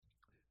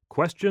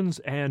Questions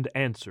and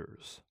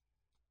Answers.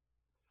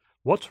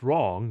 What's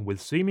wrong with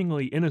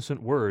seemingly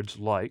innocent words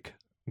like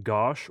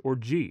gosh or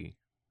gee?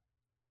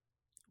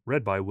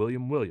 Read by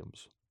William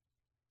Williams.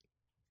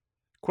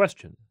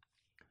 Question.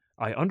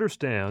 I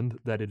understand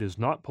that it is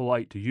not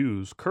polite to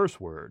use curse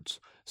words,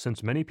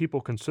 since many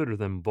people consider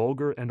them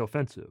vulgar and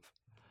offensive.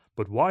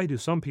 But why do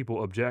some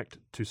people object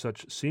to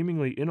such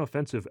seemingly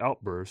inoffensive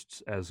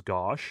outbursts as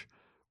gosh,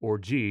 or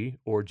gee,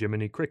 or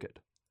Jiminy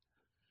Cricket?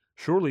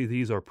 Surely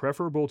these are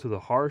preferable to the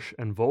harsh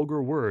and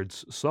vulgar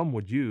words some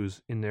would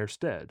use in their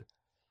stead.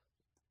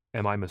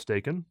 Am I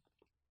mistaken?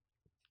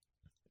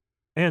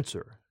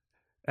 Answer.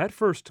 At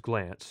first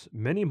glance,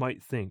 many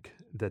might think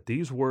that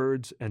these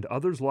words and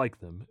others like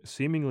them,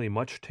 seemingly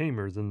much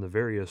tamer than the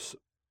various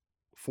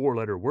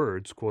four-letter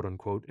words,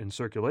 quote-unquote, in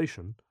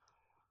circulation,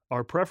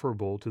 are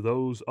preferable to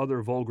those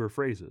other vulgar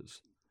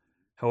phrases.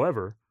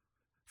 However,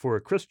 for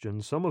a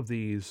Christian, some of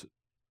these,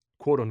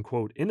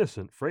 quote-unquote,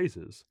 innocent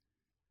phrases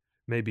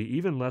may be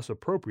even less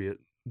appropriate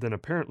than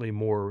apparently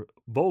more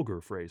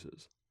vulgar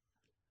phrases.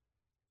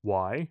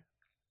 Why?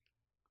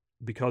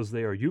 Because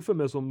they are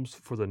euphemisms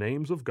for the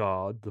names of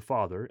God, the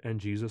Father, and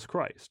Jesus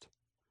Christ,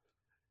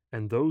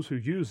 and those who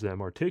use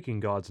them are taking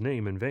God's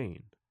name in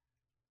vain.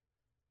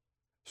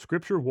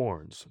 Scripture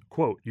warns,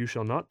 quote, "You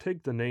shall not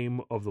take the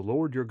name of the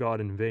Lord your God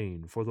in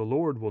vain, for the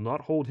Lord will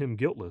not hold him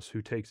guiltless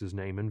who takes his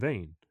name in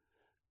vain."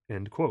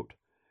 End quote.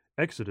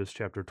 Exodus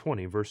chapter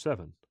 20, verse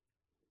 7.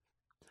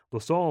 The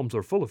Psalms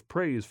are full of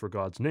praise for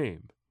God's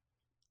name.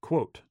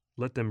 Quote,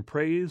 "Let them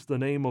praise the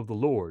name of the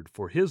Lord,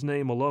 for his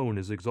name alone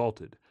is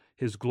exalted.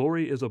 His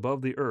glory is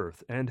above the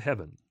earth and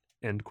heaven."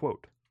 End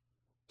quote.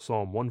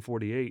 Psalm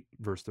 148,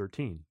 verse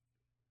 13.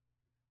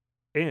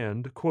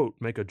 And,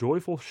 quote, "Make a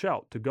joyful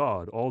shout to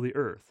God, all the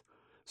earth.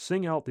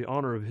 Sing out the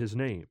honor of his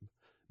name.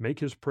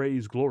 Make his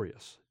praise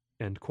glorious."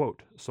 End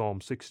quote.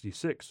 Psalm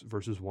 66,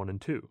 verses 1 and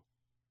 2.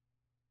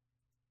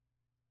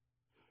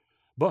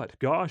 But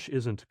gosh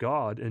isn't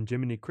God and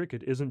Jiminy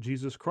Cricket isn't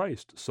Jesus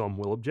Christ, some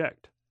will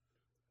object.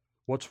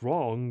 What's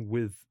wrong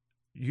with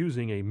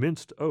using a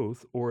minced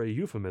oath or a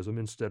euphemism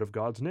instead of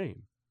God's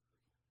name?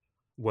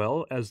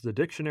 Well, as the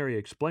dictionary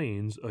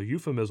explains, a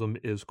euphemism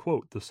is,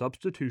 quote, "the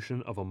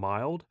substitution of a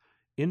mild,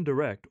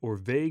 indirect, or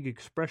vague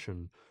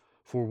expression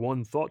for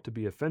one thought to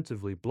be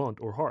offensively blunt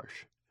or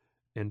harsh."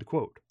 End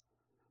quote.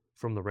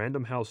 From the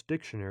Random House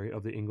Dictionary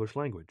of the English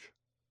Language.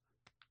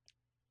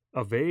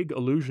 A vague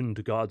allusion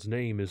to God's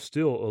name is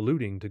still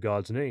alluding to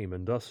God's name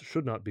and thus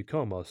should not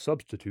become a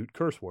substitute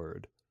curse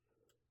word.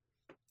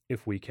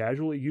 If we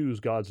casually use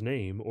God's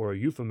name or a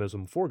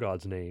euphemism for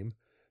God's name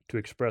to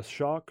express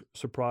shock,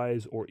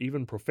 surprise, or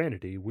even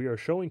profanity, we are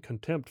showing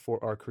contempt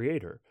for our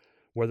Creator,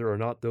 whether or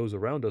not those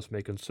around us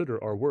may consider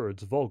our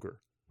words vulgar.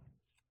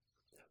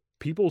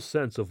 People's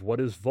sense of what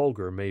is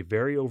vulgar may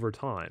vary over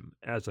time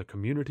as a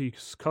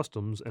community's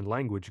customs and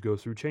language go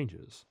through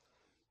changes.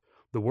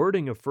 The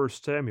wording of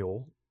 1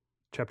 Samuel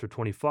chapter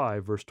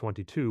 25, verse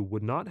 22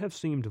 would not have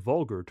seemed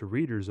vulgar to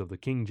readers of the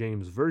King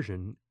James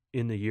Version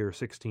in the year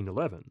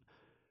 1611.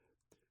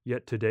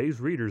 Yet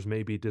today's readers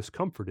may be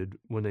discomforted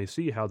when they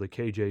see how the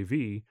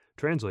KJV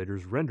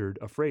translators rendered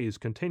a phrase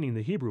containing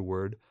the Hebrew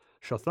word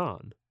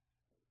shathan.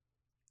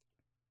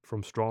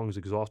 From Strong's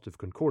Exhaustive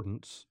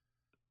Concordance,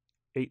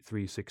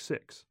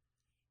 8366.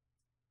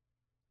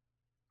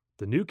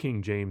 The New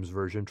King James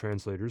Version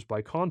translators,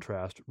 by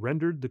contrast,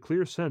 rendered the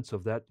clear sense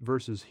of that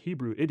verse's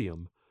Hebrew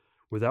idiom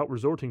without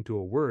resorting to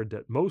a word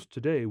that most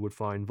today would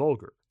find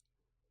vulgar.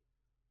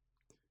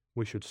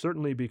 We should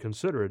certainly be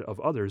considerate of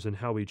others in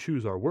how we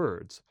choose our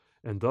words,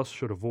 and thus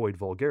should avoid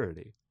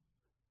vulgarity.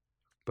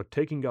 But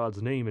taking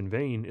God's name in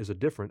vain is a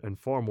different and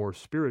far more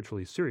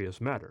spiritually serious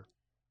matter.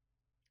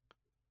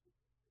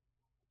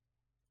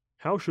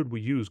 How should we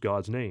use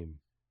God's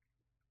name?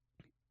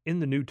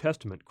 In the New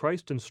Testament,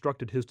 Christ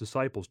instructed his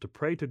disciples to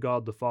pray to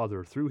God the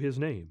Father through his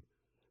name.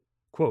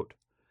 Quote,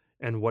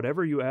 "And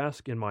whatever you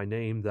ask in my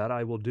name, that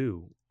I will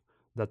do,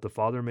 that the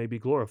Father may be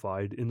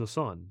glorified in the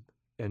Son."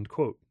 End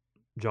quote.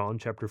 John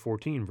chapter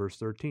 14, verse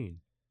 13.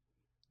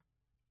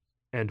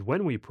 And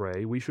when we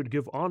pray, we should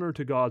give honor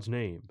to God's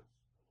name.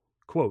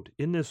 Quote,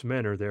 "In this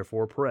manner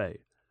therefore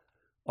pray,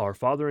 Our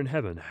Father in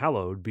heaven,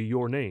 hallowed be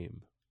your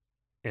name."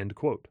 End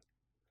quote.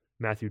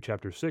 Matthew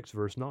chapter 6,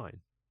 verse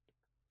 9.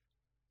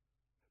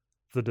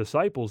 The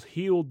disciples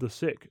healed the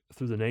sick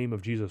through the name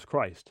of Jesus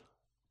Christ.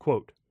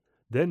 Quote,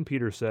 "Then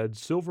Peter said,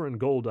 Silver and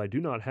gold I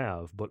do not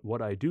have, but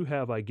what I do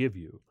have I give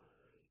you.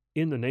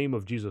 In the name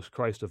of Jesus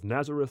Christ of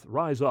Nazareth,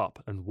 rise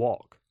up and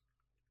walk."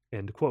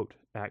 End quote.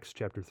 Acts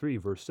chapter 3,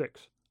 verse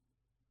 6.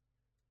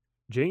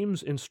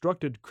 James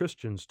instructed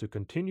Christians to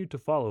continue to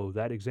follow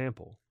that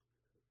example.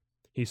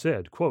 He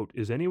said, quote,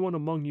 "Is anyone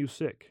among you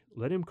sick?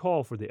 Let him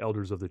call for the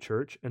elders of the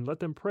church, and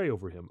let them pray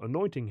over him,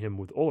 anointing him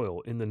with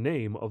oil in the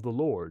name of the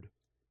Lord."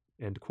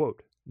 End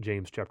quote.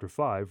 James chapter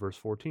 5, verse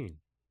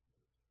 14.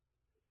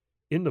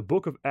 In the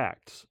book of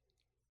Acts,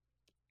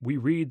 we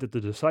read that the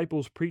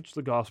disciples preached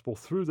the gospel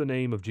through the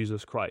name of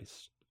Jesus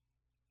Christ.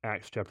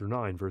 Acts chapter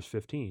 9, verse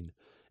 15.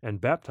 And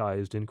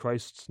baptized in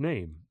Christ's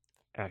name.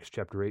 Acts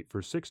chapter 8,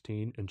 verse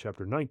 16, and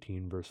chapter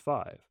 19, verse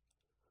 5.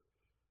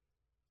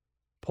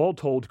 Paul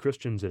told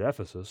Christians at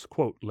Ephesus,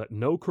 quote, "Let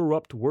no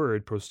corrupt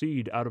word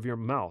proceed out of your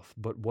mouth,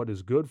 but what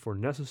is good for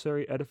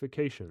necessary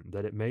edification,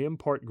 that it may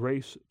impart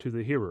grace to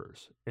the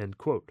hearers." End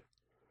quote.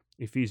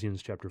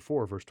 Ephesians chapter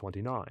 4, verse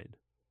 29.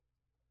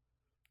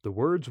 The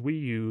words we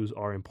use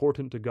are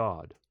important to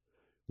God.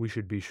 We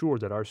should be sure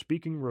that our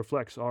speaking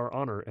reflects our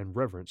honor and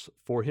reverence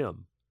for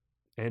Him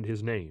and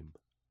His name.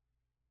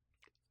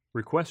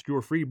 Request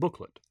your free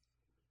booklet,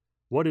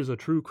 What is a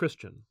True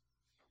Christian?